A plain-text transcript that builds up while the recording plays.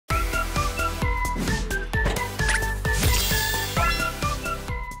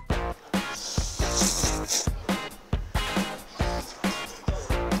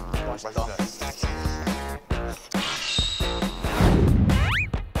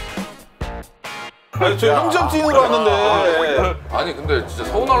아니 저 형제업 지인으로 왔는데. 아니 근데 진짜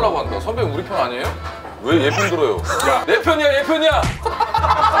서운하려고 한다. 선배님 우리 편 아니에요? 왜 얘 편 들어요? 내 편이야 얘 편이야.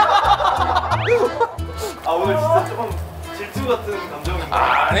 아 오늘 진짜 조금 질투 같은 감정인데.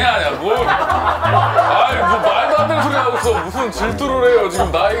 아니야 뭘. 아이 뭐 말도 안 되는 소리 하고 있어. 무슨 질투를 해요.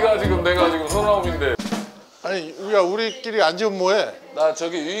 지금 나이가 지금 내가 지금 39인데. 아니 야 우리끼리 앉으면 뭐해? 나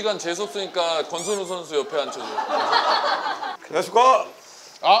저기 유희관 재수없으니까 권순우 선수 옆에 앉혀줘. 안녕하십니까.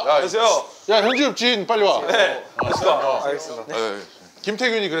 안녕하세요. 야 현지엽 지인 빨리 와. 네. 안녕하십니까. 알겠습니다. 네.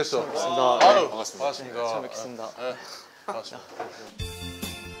 김태균이 그랬어. 반갑습니다. 아유 반갑습니다. 반갑습니다. 처음 뵙겠습니다. 네. 반갑습니다.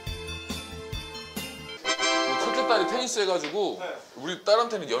 첫째 딸이 테니스 해가지고 우리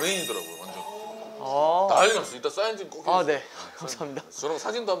딸한테는 연예인이더라고요 완전. 아, 난리 났어. 이따 사인 좀 꼭 해줘. 네. 감사합니다. 저랑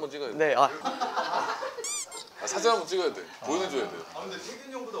사진도 한번 찍어야 돼. 네. 사진 한번 찍어야 돼. 보여줘야 돼. 근데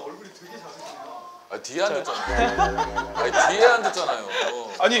태균 형보다 얼굴이 되게 잘생겼네요. 뒤에 앉았잖아요. 아니 뒤에 앉았잖아요.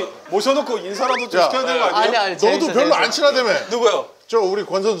 아니 모셔놓고 인사라도 좀 야. 시켜야 되는 거 아니에요? 아니 너도 별로 안 친하다며. 누구요? 저 우리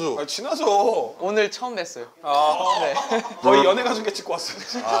권 선수. 아, 친하죠. 오늘 처음 뵀어요. 네. 거의 연예가 중계 찍고 왔어요.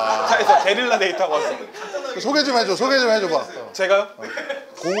 차에서 게릴라 데이트하고 왔어요. 소개 좀 해줘. 소개 좀 해줘봐. 제가요?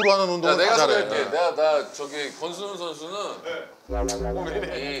 공으로 하는 운동은 내가 다 잘해. 소개할게. 나 저기 권순우 선수는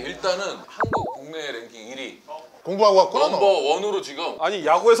일단은 한국 국내 랭킹 1위. 공부하고 왔구나 넘버 너. 원으로 지금. 아니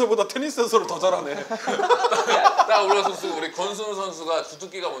야구에서보다 테니스에서를 더 잘하네. 딱 올라 선수 우리 권순우 선수가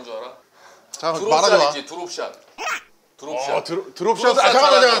주특기가 뭔지 알아? 잠깐 말하지 드롭샷 마. 있지 드롭샷. 드롭샷. 드롭샷.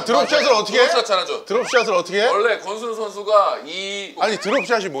 잠깐만. 드롭샷을 어떻게 해? 드롭샷 잘하죠. 드롭샷을 어떻게 해? 원래 권순우 선수가 아니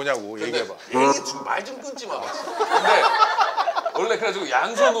드롭샷이 뭐냐고 얘기해봐. 말 좀 끊지 마. 근데 원래 그래가지고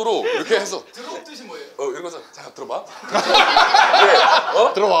양손으로 이렇게 해서 드롭 뜻이 뭐예요? 이런 거서 잠깐 들어봐.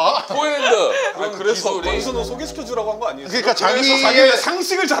 네, 들어와. 포핸드 그런 그래서 기술이. 권순우 소개시켜주라고 한 거 아니에요? 그러니까 자기의 자기의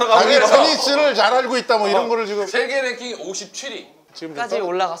상식을 자랑하고 자기 있는 거야. 테니스를 잘 알고 있다 뭐 이런 거를 지금 세계 랭킹 57위. 지금 까지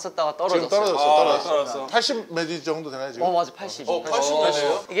올라갔었다가 떨어졌어요. 지금 떨어졌어. 떨어졌어. 80 매지 정도 되나요 지금? 맞아. 80.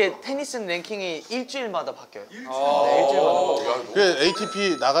 80몇이에요? 이게 테니스 랭킹이 일주일마다 바뀌어요. 일주일. 네, 일주일마다. 그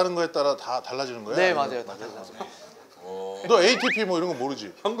ATP 나가는 거에 따라 다 달라지는 거야? 네, 맞아요. 다 달라져요. 너 ATP 뭐 이런 거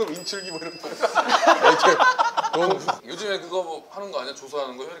모르지? 현금 인출기 뭐 이런 거. ATP. 넌 요즘에 그거 뭐 하는 거 아니야?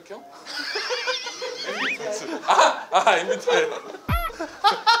 조사하는 거 혈액형? MBTI.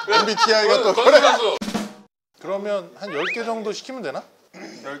 MBTI가 또 권순우 그래. 선수. 그러면 한 10개 정도 시키면 되나?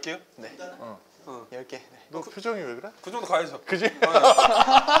 10개요? 네. 10개. 네. 너 표정이 왜 그래? 그 정도 가야죠. 그지?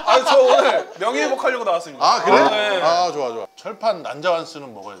 아니 저 오늘 명예회복 하려고 나왔습니다. 아 그래? 네. 아 좋아. 철판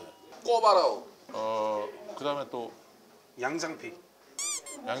난자완스는 먹어야 돼. 꼬바라우. 그다음에 또 양장피.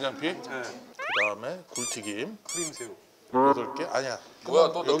 양장피. 네. 그다음에 굴튀김. 크림새우. 8개? 아니야.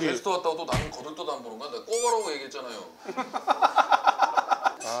 뭐야 또 여기- 게스트 왔다고 또 나는 거들떠도 안 보는 거야? 나 꼬바라우 얘기했잖아요.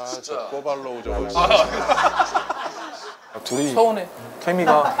 저 진짜. 꼬발로우 저거. 둘이 서운해.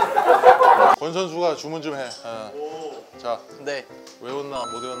 케미가. 권 선수가 주문 좀 해. 자 네. 외웠나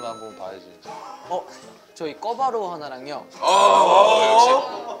못 외웠나 한번 봐야지. 저희 꺼바로 하나랑요. 역시.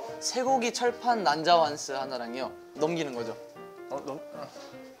 쇠고기 철판 난자완스 하나랑요. 넘기는 거죠.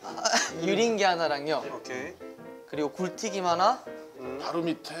 유린기 하나랑요. 오케이. 그리고 굴튀김 하나, 바로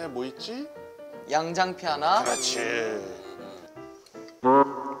밑에 뭐 있지? 양장피 하나. 그렇지.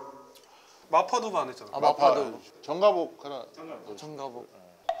 마파두부 안 했잖아. 마파도. 정가복 하나. 정가복.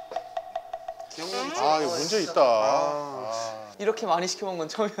 아 이거 문제 있다. 이렇게 많이 시켜본 건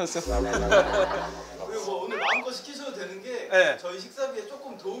처음이었어요. 그리고 뭐 오늘 마음껏 시키셔도 되는 게 네. 저희 식사비에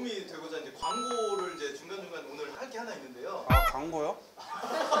조금 도움이 되고자 이제 광고를 이제 중간중간 오늘 할 게 하나 있는데요. 아 광고요?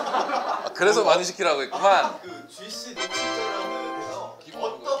 그래서 많이 시키라고 했구만. 그 GC 녹실자라는 데서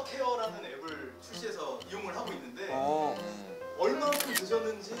어떠케어라는 앱을 출시해서 이용을 하고 있는데 얼마만큼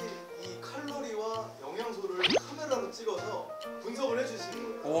드셨는지 이 칼로리와 영양소를 카메라로 찍어서 분석을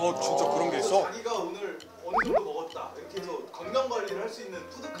해주시는 거예요. 오 진짜 그런 게 있어? 자기가 오늘 어느 정도 먹었다 이렇게 해서 건강 관리를 할 수 있는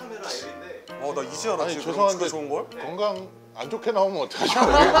푸드카메라 앱인데 나 이제 알았지. 아니 그럼 죄송한데 진짜 좋은 걸? 건강 안 좋게 나오면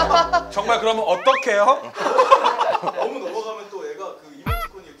어떡하죠? 정말 그러면 어떠케요? 너무 넘어가면 또 애가 그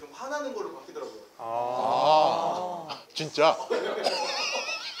이모티콘이 좀 화나는 걸로 바뀌더라고요. 진짜?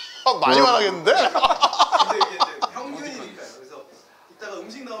 많이 말하겠는데? 근데 이게 이제 평균이니까요. 그래서 이따가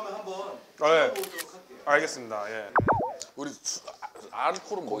음식 나오면 한번 네. 찍어보도록 할게요. 알겠습니다. 예. 우리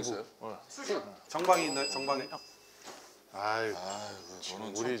알코올은 뭐 있어요? 정방이 있나요? 정방에? 아유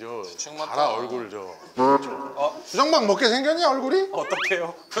저는 우리 저 책 맞다. 가라 얼굴 저. 수정방 먹게 생겼냐 얼굴이?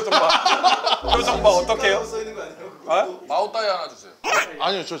 어떠케요? 표정 봐. 표정 봐 어떠케요? 써 있는 거 아니에요? 아? 마우따이 하나 주세요.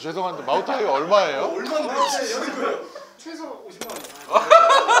 아니요 저 죄송한데 마우타이가 얼마예요? 얼마나 많이 여는 거예요? 최소 50만 원.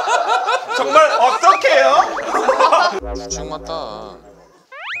 정말 어떠케요? 책 맞다.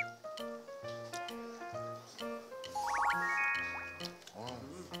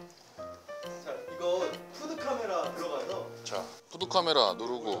 자, 이거 푸드카메라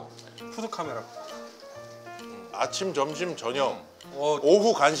누르고. 푸드카메라. 아침, 점심, 저녁.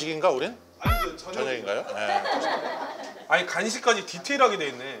 오후 간식인가 우린? 아니죠, 저녁인가요? 네. 아니 간식까지 디테일하게 돼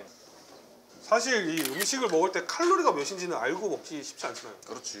있네. 사실 이 음식을 먹을 때 칼로리가 몇인지는 알고 먹기 쉽지 않잖아요.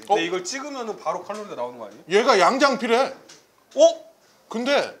 그렇지. 근데 이걸 찍으면은 바로 칼로리가 나오는 거 아니에요? 얘가 양장피래.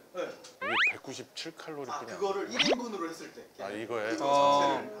 근데 네. 이게 197칼로리 아, 그냥. 그거를 1인분으로 했을 때. 아 이거에 전체를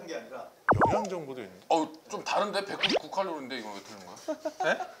한 게 아니라. 영양 정보도 있네. 좀 다른데? 199칼로리인데 이거 왜 틀린 거야?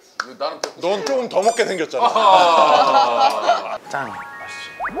 네? 왜 나는 199. 넌 조금 더 먹게 생겼잖아. 짱.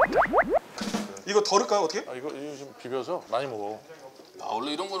 이거 덜을까요 어떻게? 아, 이거 좀 비벼서 많이 먹어. 아,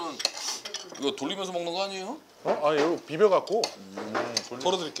 원래 이런 거는 이거 돌리면서 먹는 거 아니에요? 아 이거 비벼갖고.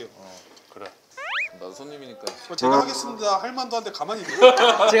 덜어드릴게요. 그래. 나도 손님이니까. 제가 하겠습니다. 할 만도 한데 가만히 있네.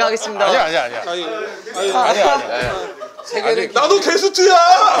 제가 하겠습니다. 아니야. 아니야. 세계를 나도 게스트야.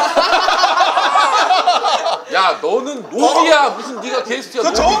 야, 너는 노비야. 무슨 네가 게스트야.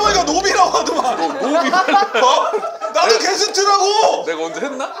 그 저번에 노비라고 하더만. 너 노비. 나도 게스트라고. 내가 언제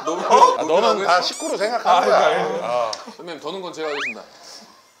했나? 노비. 너는 다 식구로 생각하는 거야. 선배님 더는 건 제가 하겠습니다.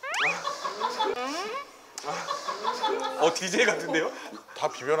 DJ 같은데요? 다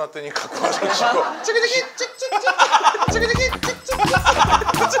비벼놨더니 갖고 와서 찍어.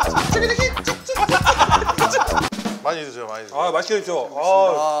 많이 드세요, 많이 드세요. 아 맛있게 드죠.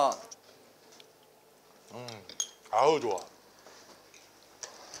 아우 좋아.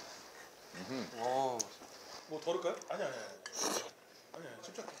 뭐 덜을까요? 아니야.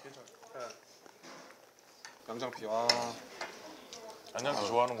 침착해, 괜찮아. 양장피. 양장피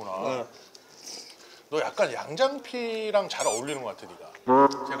좋아하는구나. 너 약간 양장피랑 잘 어울리는 것 같아, 네가.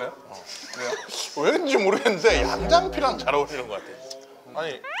 제가요? 왠지 모르겠는데 양장피랑 잘 어울리는 것 같아.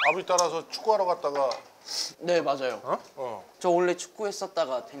 아니 아버지 따라서 축구하러 갔다가. 네, 맞아요. 저 원래 축구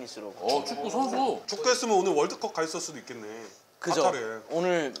했었다가 테니스로. 축구 선수. 축구 했으면 오늘 월드컵 가 있을 수도 있겠네. 그죠. 카타르에.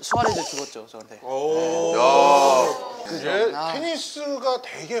 오늘 수아레즈 죽었죠, 저한테. 오. 얘 테니스가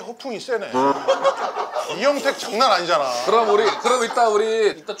되게 허풍이 세네. 이영택 장난 아니잖아. 그럼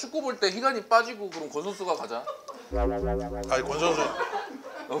이따 축구 볼 때 희간이 빠지고 그럼 권 선수가 가자. 아니 권 선수.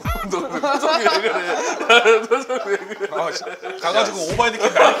 너 표정이 왜 그래? 표정이 왜 그래? 가가지고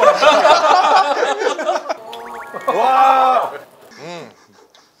오바이드킥 날릴 뻔했어. 와.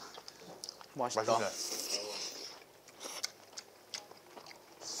 맛있다. 맛있네.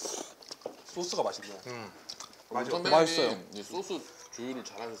 소스가 맛있네. 맞아. 맛있어요. 이 소스 조율을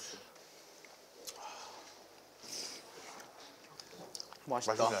잘하셨어.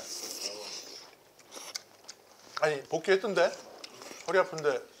 맛있다. 맛있네. 아니 복귀했던데? 허리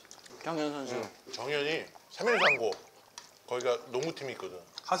아픈데. 경현 선수. 정현이 3일 상고. 거기가 농구팀이 있거든.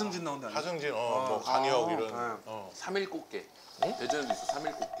 하승진 나온다. 하승진, 뭐 강혁 이런. 3일 꽃게. 대전에도 있어.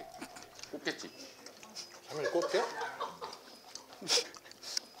 3일 꽃게. 꽃게집. 3일 꽃게?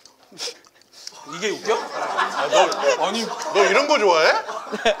 이게 웃겨? 너 이런 거 좋아해?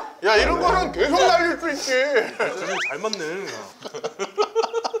 야 이런 거는 계속 날릴 수 있지. 되게 잘 맞네.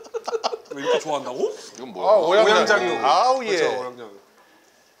 왜 이렇게 좋아한다고? 이건 뭐야? 오양장육. 아우 예. 그렇죠, 오양장육.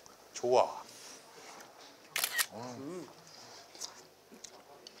 좋아.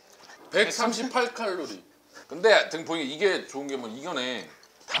 138칼로리. 근데 지금 보니까 이게 좋은 게 뭐 이겨내.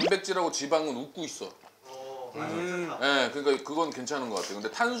 단백질하고 지방은 웃고 있어. 네, 그러니까 그건 괜찮은 것 같아요.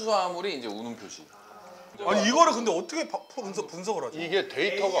 근데 탄수화물이 이제 우는 표시. 아니 이거를 근데 어떻게 분석을 하지? 이게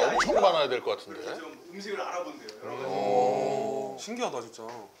데이터가 엄청 많아야 될 것 같은데. 좀 음식을 알아본대요. 신기하다 진짜.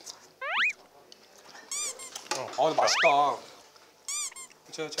 근데 맛있다.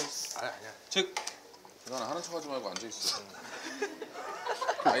 아니야. 난 하는 척하지 말고 앉아 있어.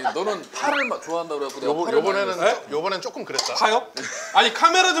 아니 너는 파를 좋아한다 그래갖고 내가 파를 많이 했어. 요번엔 조금 그랬다. 파요? 아니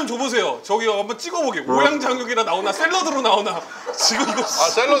카메라 좀 줘보세요. 저기 한번 찍어보게. 오양장육이라 나오나 샐러드로 나오나. 지금 이거.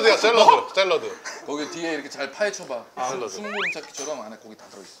 샐러드야 샐러드. 거기 뒤에 이렇게 잘 파헤쳐봐. 숨구름 찾기처럼 안에 고기 다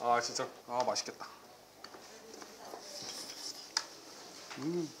들어있어. 진짜 맛있겠다.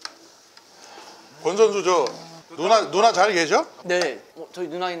 권 선수 저 누나 잘 계셔? 네. 저희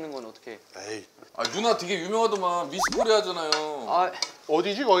누나 있는 건 어떻게? 에이. 누나 되게 유명하더만 미스 코리아잖아요.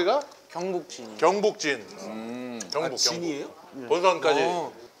 어디지 거기가? 경북진. 경북진. 경북. 진이에요? 본선까지.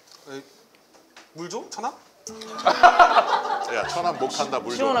 물 줘? 천합? 야 천안 목한다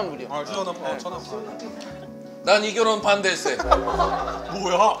물. 시원한 물이요. 천합. 난 이 결혼 반대세.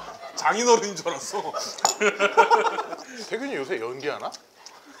 뭐야? 장인어른인 줄 알았어. 태균이 요새 연기하나?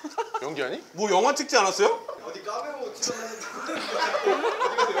 연기하니? 뭐 영화 찍지 않았어요? 어디 까메오 출연하는데 어디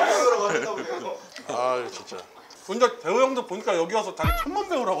가서 영화로 왔다 보니까. 아 진짜. 근데 배우 형들 보니까 여기 와서 자기 천만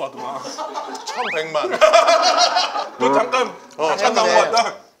배우라고 하더만. 1100만. 너 잠깐 나온 거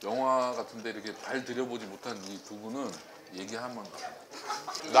같다. 영화가 같은데 이렇게 발 들여보지 못한 이 두 분은 얘기하면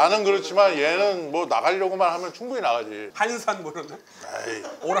나는 그렇지만 얘는 뭐 나가려고만 하면 충분히 나가지. 한산 뭐 이런데? 에이.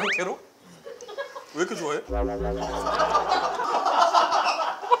 오랑캐로? 왜 이렇게 좋아해? 와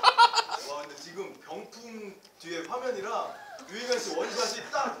근데 지금 병풍 뒤에 화면이랑 유희관 씨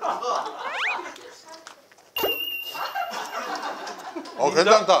원샷이 딱 들어가.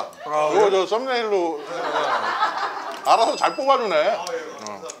 괜찮다. 아, 이거 저 썸네일로 알아서 잘 뽑아주네. 아, 예,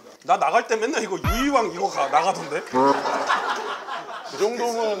 감사합니다. 나 나갈 때 맨날 이거 유이왕 이거 나가던데? 그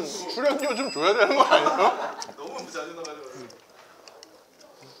정도면 출연료 좀 줘야 되는 거 아니에요? 너무 자주 나가지고.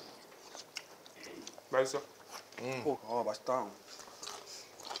 맛있어? 맛있다.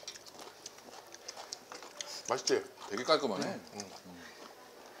 맛있지? 되게 깔끔하네.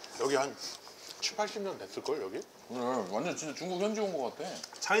 여기 한 7, 80년 됐을걸 여기? 완전 진짜 중국 현지 온 것 같아.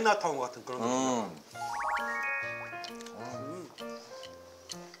 차이나타운 같은 그런 느낌.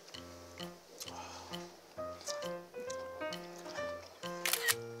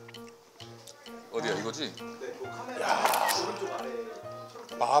 어디야 이거지? 네, 그 카메라 오른쪽 아래.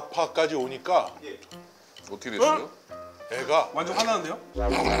 마파까지 오니까 예. 어떻게 됐어요? 애가 완전 화나는데요?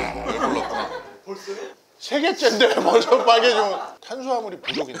 몰랐구나. 벌써요? 세 개째인데 먼저 빨개지면 탄수화물이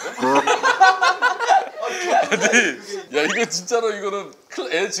부족인데? 야 이거 진짜로 이거는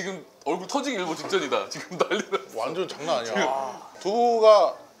애 지금 얼굴 터지기 일보 직전이다. 지금 난리나. 완전 장난 아니야.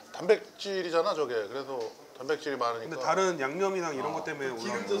 두부가 단백질이잖아 저게. 그래서 단백질이 많으니까. 근데 다른 양념이랑 이런 것 때문에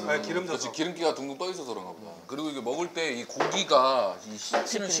기름져서. 네, 기름져서. 그렇지 기름기가 둥둥 떠 있어서 그런가 보다. 그리고 이게 먹을 때 이 고기가 이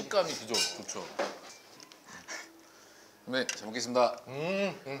씹히는 식감이 좋죠. 네, 잘 먹겠습니다.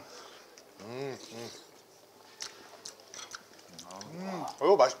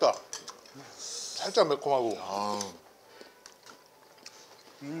 이거 맛있다. 살짝 매콤하고.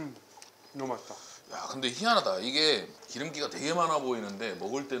 너무 맛있다. 야 근데 희한하다. 이게 기름기가 되게 많아 보이는데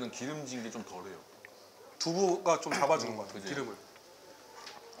먹을 때는 기름진 게 좀 덜해요. 두부가 좀 잡아주는 것 같아. 그치? 기름을.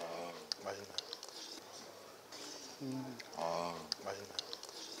 맛있네. 맛있네.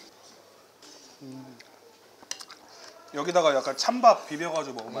 여기다가 약간 찬밥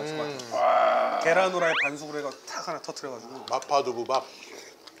비벼가지고 먹으면 맛있을 것 같아. 계란 후라이 반숙을 해가지고 탁 하나 터트려가지고. 마파 두부밥.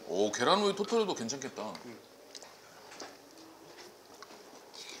 오 계란 후에 토토로도 괜찮겠다.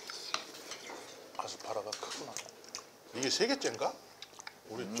 아스파라가 크구나. 이게 세 개째인가?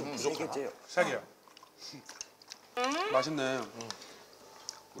 우리 좀 부족하나? 세 개요. 맛있네.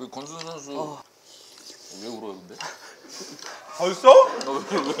 우리 권순우 선수 왜 울어요 근데? 벌써?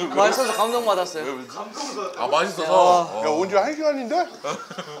 맛있어서 감동받았어요. 왜 울지? 아 맛있어서. 야, 온 지 1시간인데?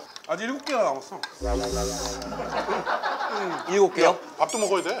 아직 7개가 남았어. 7개요? 밥도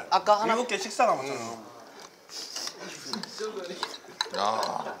먹어야 돼. 아까 하나 7개 식사 남았잖아.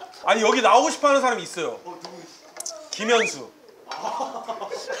 야 아니 여기 나오고 싶어하는 사람이 있어요. 김현수.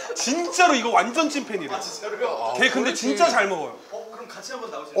 진짜로 이거 완전 찐팬이래. 진짜로요? 걔 근데 진짜 잘 먹어요. 그럼 같이 한번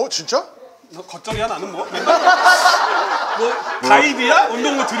나오실래요? 진짜? 너 겉절이야 나는 뭐? 맨날 뭐 가이드야?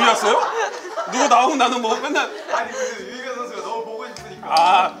 운동부 들이었어요? 누구 나오면 나는 뭐 맨날 아니 근데 유희관 선수가 너무 보고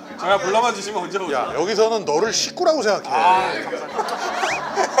싶으니까. 제가 불러만 주시면 언제 오죠? 야, 여기서는 너를 식구라고 생각해.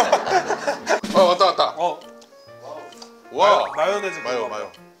 왔다. 와. 마요네즈 마요,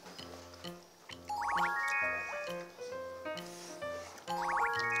 마요.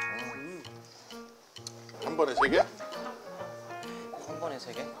 한 번에 세 개? 한 번에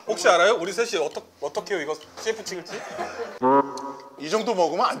 3개? 혹시 알아요? 우리 셋이 어떻게요 이거 CF 찍을지? 이 정도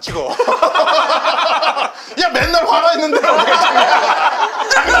먹으면 안 찍어. 야, 맨날 화나 있는데 어떻게 찍냐?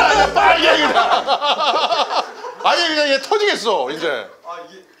 장난 아니야, 빨개 그냥. 아니 그냥 얘 터지겠어 이제.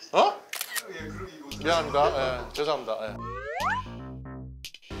 이게 예 그러게 이거. 미안합니다. 예, 죄송합니다. 예.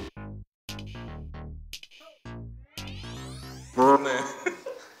 네.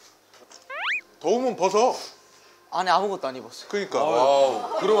 더우면 벗어. 안에 아무것도 안 입었어요. 그러니까.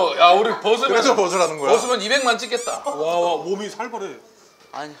 와우. 그럼 야 우리 벗으면 그래서 벗으라는 거야. 벗으면 200만 찍겠다. 와 몸이 살벌해.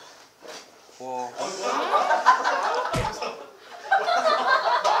 아니 와.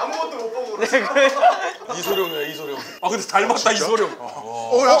 아무것도 못 보고. 네 그래. 이소룡이야 이소룡. 근데 닮았다 이소룡.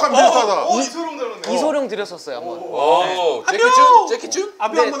 약간 비슷하다. 이소룡 닮았네. 이소룡 드렸었어요 한번. 오. 재키춘?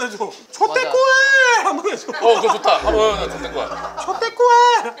 앞에 네. 한번 해줘. 초대꾸해 한번 해줘. 그거 좋다. 한번 된 거야.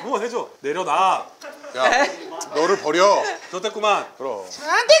 초대꾸해 한번 해줘. 내려놔. 야, 너를 버려. 초대꾸만. 그럼.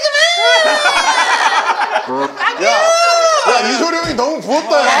 야, 이소룡이 너무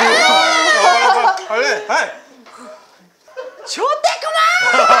부었다 여기. 빨리. 그래.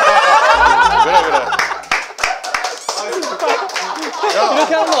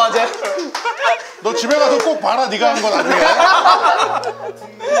 이렇게 하는 거 맞아요? 너 집에 가서 꼭 봐라. 네가 한 거 나중에.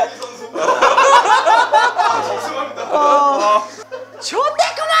 국내 선수. 죄송합니다.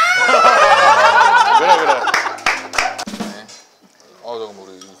 좋댔구만!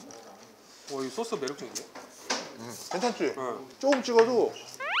 소스 매력적인데? 괜찮지? 응. 조금 찍어도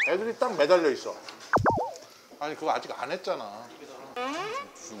애들이 딱 매달려 있어. 아니 그거 아직 안 했잖아.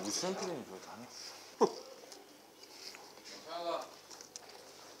 지금 우리 수현PD님 저기 다 했어.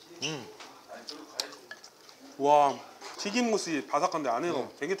 와, 튀김 모습이 바삭한데 안에가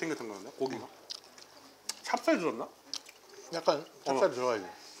되게 탱글탱글 건데 고기가. 찹쌀 들었나? 약간 찹쌀 들어가야지.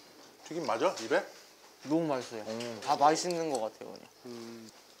 튀김 맞아? 입에? 너무 맛있어요. 다 맛있는 것 같아요 그냥.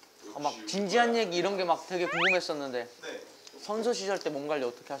 막 진지한 얘기 이런 게 막 되게 궁금했었는데 선수 시절 때 몸 관리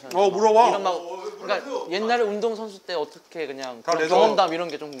어떻게 하셨는지 물어봐. 이런 막 그러니까 옛날에 운동 선수 때 어떻게 그냥 다 그런 내서- 경험담 이런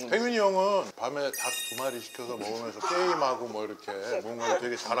게 좀 궁금해. 태균이 형은 밤에 닭 2마리 시켜서 먹으면서 게임하고 뭐 이렇게 몸 관리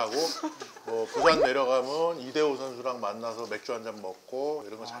되게 잘하고 뭐 부산 내려가면 이대호 선수랑 만나서 맥주 한 잔 먹고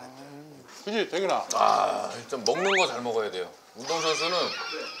이런 거 잘했대. 그지 태균아? 아, 일단 먹는 거 잘 먹어야 돼요. 운동선수는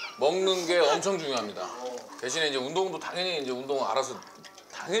먹는 게 엄청 중요합니다. 대신에 이제 운동도 당연히 이제 운동을 알아서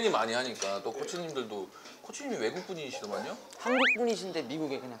당연히 많이 하니까 또 코치님들도 코치님이 외국 분이시더만요. 한국 분이신데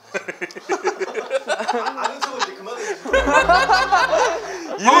미국에 그냥. 아는 척은 이제 그만해주시고.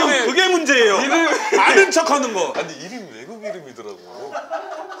 이름 그게 문제예요. 아는 척하는 거. 아니 이름이 외국 이름이더라고.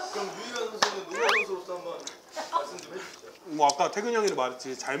 그럼 유희관 선수는 농구 선수로서 한번 말씀 좀 해주시죠. 뭐 아까 태균 형이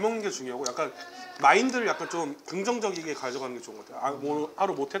말했지 잘 먹는 게 중요하고 약간 마인드를 약간 좀 긍정적이게 가져가는 게 좋은 것 같아요. 뭐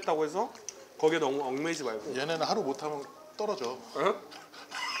하루 못했다고 해서 거기에 너무 얽매이지 말고. 얘네는 하루 못하면 떨어져. 응?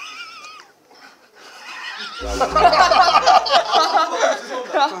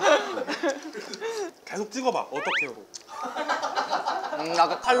 계속 찍어봐. 어떠케어로.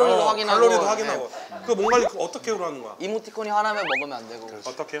 아까 칼로리도 확인하고. 칼로리도 확인하고. 그 뭔가 어떠케어로 하는 거야. 이모티콘이 하나면 먹으면 안 되고.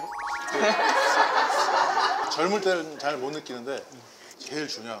 어떠케어? 젊을 때는 잘 못 느끼는데 제일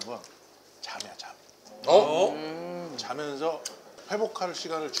중요한 건 잠이야 잠. 자면서 회복할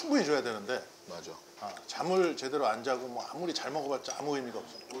시간을 충분히 줘야 되는데 맞아. 잠을 제대로 안 자고 뭐 아무리 잘 먹어봤자 아무 의미가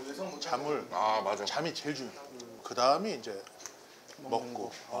없어. 잠을 맞아. 잠이 제일 중요해. 그 다음이 이제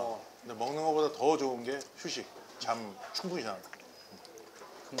먹고. 근데 먹는 것보다 더 좋은 게 휴식. 잠 충분히 자는 거.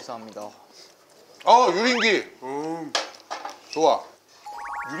 감사합니다. 유린기. 좋아.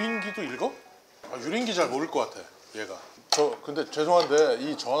 유린기도 읽어? 유린기 잘 모를 것 같아. 얘가. 저 근데 죄송한데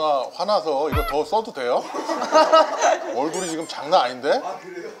이 전화 화나서 이거 더 써도 돼요? 얼굴이 지금 장난 아닌데? 아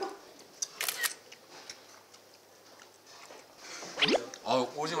그래요?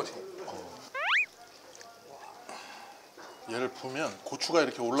 오징어 튀김. 얘를 보면 고추가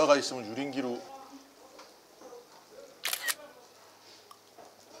이렇게 올라가 있으면 유린기로.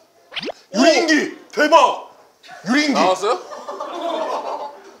 유린기! 대박! 유린기! 나왔어요?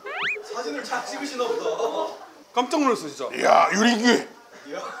 사진을 잘 찍으시나 보다. 깜짝 놀랐어 진짜. 이야 유린기!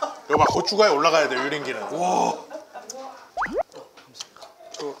 이거 봐 고추가에 올라가야 돼 유린기는. 와.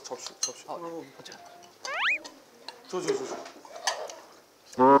 저 접시. 저.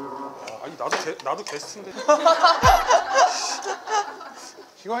 아니 나도 게스트인데.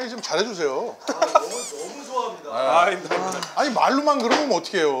 희광이 좀 잘해주세요. 너무 좋아합니다. 아닙니다. 아니 말로만 그러면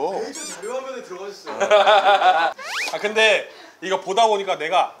어떡해요. 매주 자료화면에 들어가셨어요. 근데 이거 보다 보니까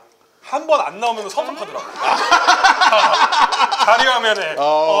내가 한 번 안 나오면 섭섭하더라고. 자리화면에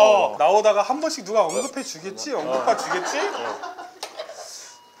나오다가 한 번씩 누가 언급해 주겠지? 언급해 주겠지?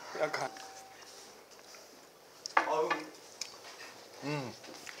 약간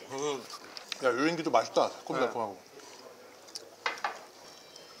야 유린기도 맛있다. 새콤달콤하고.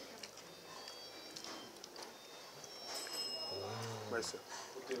 맛있어요.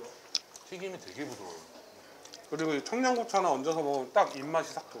 튀김이 되게 부드러워요. 그리고 이 청양고추 하나 얹어서 먹으면 딱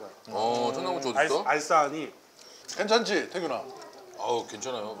입맛이 싹 돌아요. 청양고추 어디 있어? 알싸하니. 괜찮지 태균아? 아우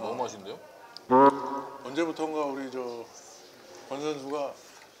괜찮아요. 너무 맛있는데요? 언제부턴가 우리 저 권 선수가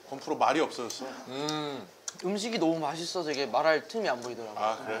건프로 말이 없어졌어. 음식이 너무 맛있어서 이게 말할 틈이 안 보이더라고요.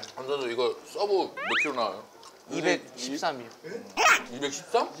 아 그래? 권 선수 이거 서브 몇 킬로 나와요? 213이요.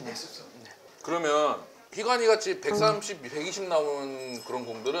 213? 213. 그러면 희관이 같이 130, 120 나오는 그런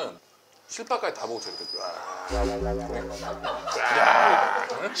공들은 실밥까지 다 보고 저렇게.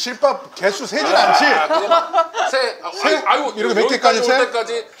 실밥 개수 세진 않지? 아이고 이렇게 몇 개까지 세? 올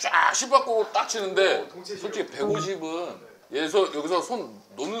때까지 쫙 실밥 보고 딱 치는데 솔직히 150은 여기서 손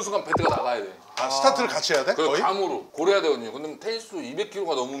놓는 순간 배트가 나가야 돼. 스타트를 같이 해야 돼? 그 거의? 감으로 고려해야 되거든요. 근데 테니스도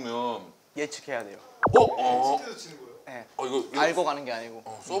 200kg가 넘으면 예측해야 돼요. 실제로 치는 거예요? 네. 이거 알고 가는 게 아니고.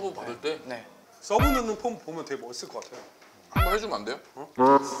 서브 받을 때 네. 서브 넣는 폼 보면 되게 멋있을 것 같아요. 한번 해주면 안 돼요?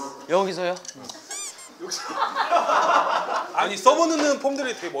 여기서요? 아니 서브 넣는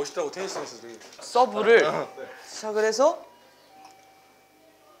폼들이 되게 멋있다고 테니스 선수들이. 서브를 시작을 해서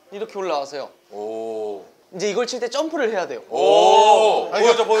이렇게 올라와서요. 오. 이제 이걸 칠 때 점프를 해야 돼요. 오. 아니,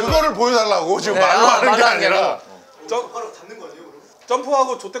 그거를 보여달라고 지금 네, 말로 하는 게 말로 하는 게 아니라. 바로 닿는 거 아니에요 그럼?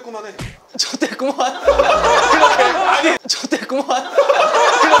 점프하고 좆대꾸만 해. 좋댔구만. 그렇게 아니 좋댔구만.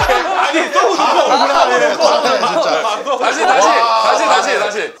 그렇게 아니 너무 높아. 잘하네 진짜.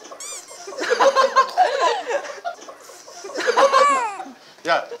 다시.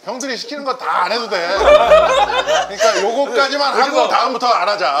 야 형들이 시키는 거 다 안 해도 돼. 그러니까 요거까지만 하고 다음부터 안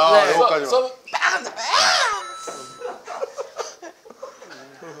하자. 네. 요거까지만. 서브 딱 한다.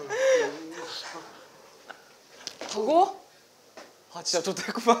 하고 아 진짜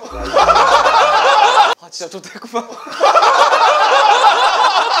좋댔구만. 아 진짜 좋댔구만.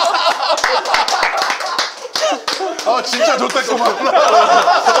 진짜 좋댔구만.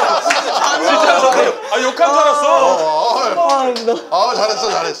 아 욕한 줄 알았어.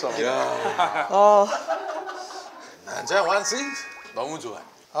 잘했어. 난자 완승. 너무 좋아.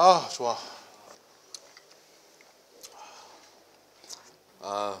 아 좋아.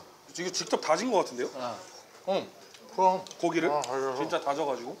 이거 직접 다진 거 같은데요? 응. 그럼 고기를 다져서. 진짜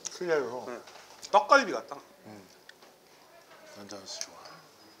다져가지고 틀려요. 떡갈비 같다. 난장스 좋아.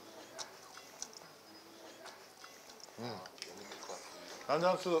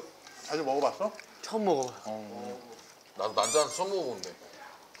 난장스 자주 먹어봤어? 처음 먹어봐요. 나도 난자 처음 먹어보는데.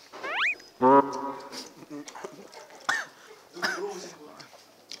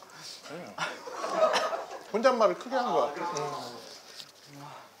 혼잣말을 크게 한 거야.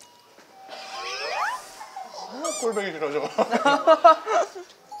 꼴보기 싫어 저거.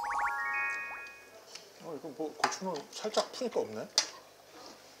 이거 뭐 고추는 살짝 푸니까 없네.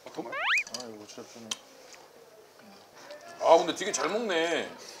 어떤 거? 이거 진짜 좀 근데 되게 잘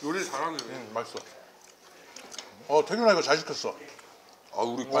먹네. 요리를 잘하네. 맛있어. 태균아 이거 잘 시켰어.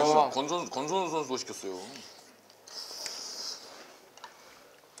 우리 맛있어. 권선우 선수도 시켰어요.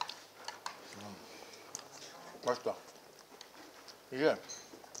 맛있다. 이게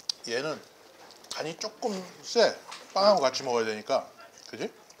얘는 간이 조금 세. 빵하고 같이 먹어야 되니까.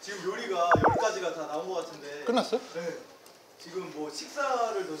 그지? 지금 요리가 10가지가 다 나온 것 같은데 끝났어요? 네. 지금 뭐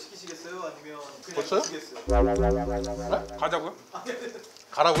식사를 더 시키시겠어요? 아니면 그냥 벌써요? 드시겠어요? 가자고요?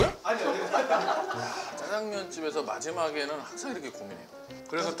 가라고요? 아니 짜장면집에서 마지막에는 항상 이렇게 고민해요.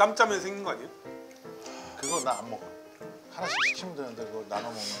 그래서 짬짜면 생긴 거 아니에요? 그거 나 안 먹어. 하나씩 시키면 되는데 그거 나눠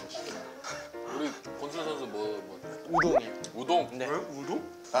먹는 거 싫어. 우리 권순우 선수 뭐 우동이요. 우동? 네. 왜?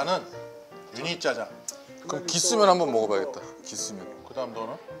 우동? 나는 유니 짜장. 그럼 기스면 한번 먹어봐야겠다. 기스면. 그다음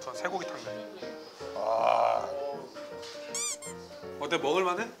너는? 전 쇠고기 탕면. 어때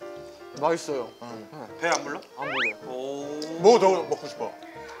먹을만해? 맛있어요. 배 안 불러? 안 먹어요. 뭐 더 먹고 싶어?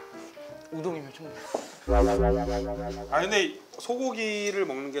 우동이면 충분히. 근데 소고기를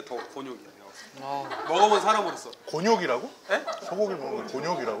먹는 게 더 곤욕이야. 아 먹어본 사람으로서. 곤욕이라고? 에? 소고기 먹는 거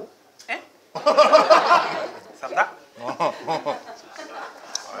곤욕이라고? 에? 쌈다?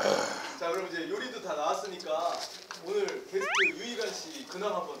 자 그럼 이제 요리도 다 나왔으니까 오늘 게스트 유희관 씨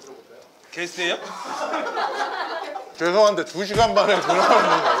근황 한번 들어볼까요? 게스트예요? 죄송한데 2시간 반에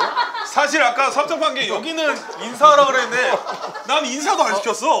들어가는 거예요? 사실 아까 섭섭한 게 여기는 인사하라 그랬는데 난 인사도 안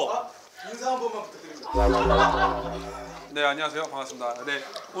시켰어. 인사 한 번만 부탁드립니다. 네 안녕하세요 반갑습니다. 네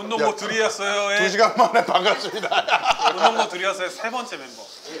운동부 드리아스의 2시간 만에 반갑습니다. 운동부 드리아스의 3번째 멤버.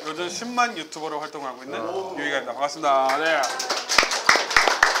 요즘 10만 유튜버로 활동하고 있는 유희관입니다. 반갑습니다. 네.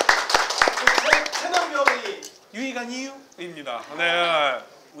 채널명이 유희관이유입니다. 네.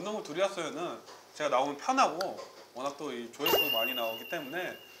 운동부 드리아스는 제가 나오면 편하고 워낙 또 이 조회수도 많이 나오기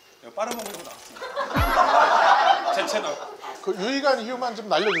때문에 빠른 먹으로 나왔습니다. 제 채널. 그 유희관 이유만 좀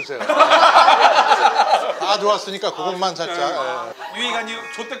날려주세요. 다 좋았으니까 그것만 살짝. 유희관이유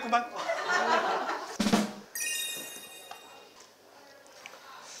좋댔구만.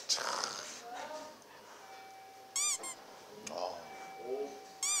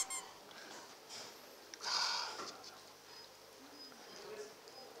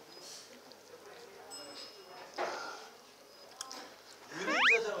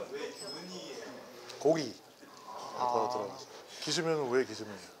 유니짜장은 왜 유니예요? 고기. 바로 들어가서. 기스면은 왜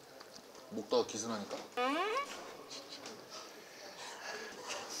기스면이야? 먹다가 기스나니까.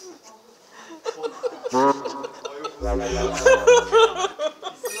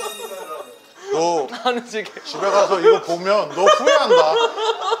 너 나는 지금 집에 가서 이거 보면 너 후회한다.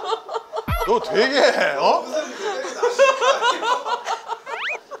 너 되게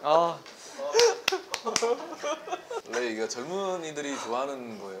아 원래 이게 젊은이들이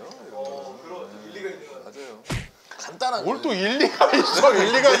좋아하는 거예요. 이런 거. 그런 일리가 있는 것 같아요. 맞아요. 간단한 뭘 또 거예요. 일리가 있어.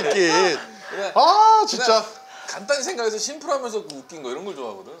 일리가 있긴. 그냥 아 진짜. 간단히 생각해서 심플하면서 웃긴 거 이런 걸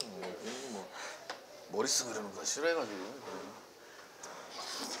좋아하거든. 뭐 머리 쓰고 이러는 거 싫어해가지고.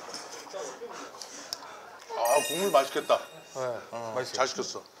 아 국물 맛있겠다. 맛있어요. 잘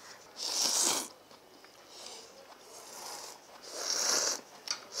시켰어.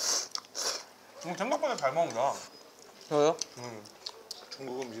 생각보다 잘 먹는다. 저요?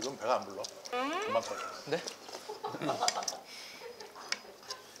 중국 음식은 배가 안 불러. 금방 터져. 네?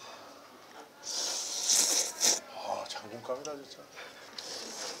 아, 장군감이다 진짜.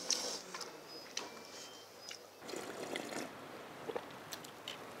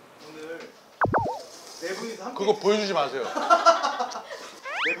 오늘 네 분이서 함께 그거 보여주지 마세요.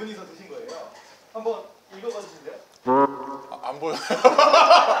 네 분이서 드신 거예요. 한번 읽어봐 주실래요? 안 보여요.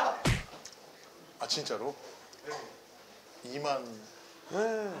 아 진짜로? 2만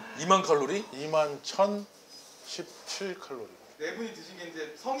칼로리? 21,017 칼로리. 네 분이 드신 게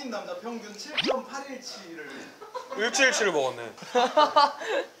이제 성인 남자 평균 7.817을 1717을 먹었네.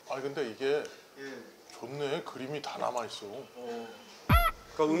 아니 근데 이게 예. 좋네. 그림이 다 남아 있어.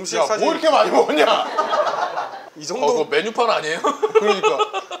 그 음식 야, 사진 뭐 이렇게 많이 먹냐? 이 그거 정도 메뉴판 아니에요? 그러니까.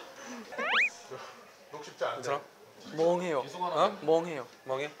 먹고 싶지 않네. 괜찮아? 멍해요. 어? 멍해요.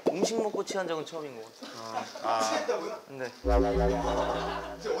 멍해? 음식 먹고 취한 적은 처음인 것 같아요. 취했다고요? 네.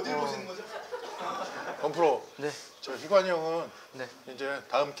 이제 어딜 보시는 거죠? 건프로. 네. 저 희관이 형은 네. 이제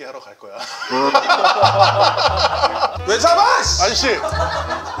다음 게 하러 갈 거야. 왜 잡아? 아저씨,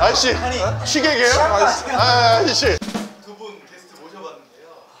 시계게요? 아저씨. 두 분 게스트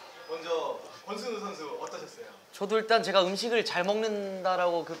모셔봤는데요. 먼저 권순우 선수 어떠셨어요? 저도 일단 제가 음식을 잘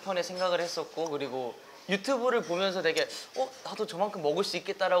먹는다라고 그 편에 생각을 했었고, 그리고 유튜브를 보면서 되게 나도 저만큼 먹을 수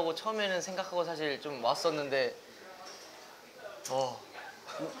있겠다라고 처음에는 생각하고 사실 좀 왔었는데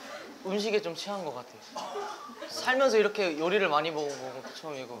음식에 좀 취한 것 같아요. 살면서 이렇게 요리를 많이 먹어보고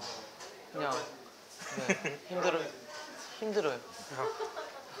처음이고 그냥 네, 힘들어요.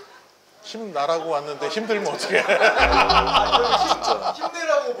 힘나라고 왔는데 힘들면 어떡해.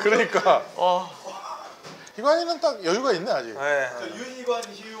 힘내라고 그러니까. 어, 희관이는 딱 여유가 있네 아직. 네. 저 유희관,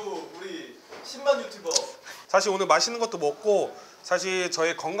 희우 우리 10만 유튜버 사실 오늘 맛있는 것도 먹고 사실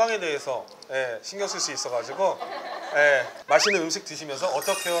저희 건강에 대해서 신경 쓸 수 있어가지고 맛있는 음식 드시면서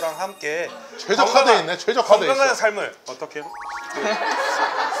어떠케어랑 함께 최적화돼 있네. 최적화돼 건강한 있어. 삶을 어떻게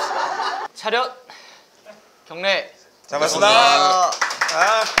차렷 경례 잘 먹었습니다. 아.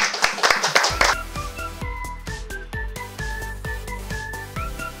 아.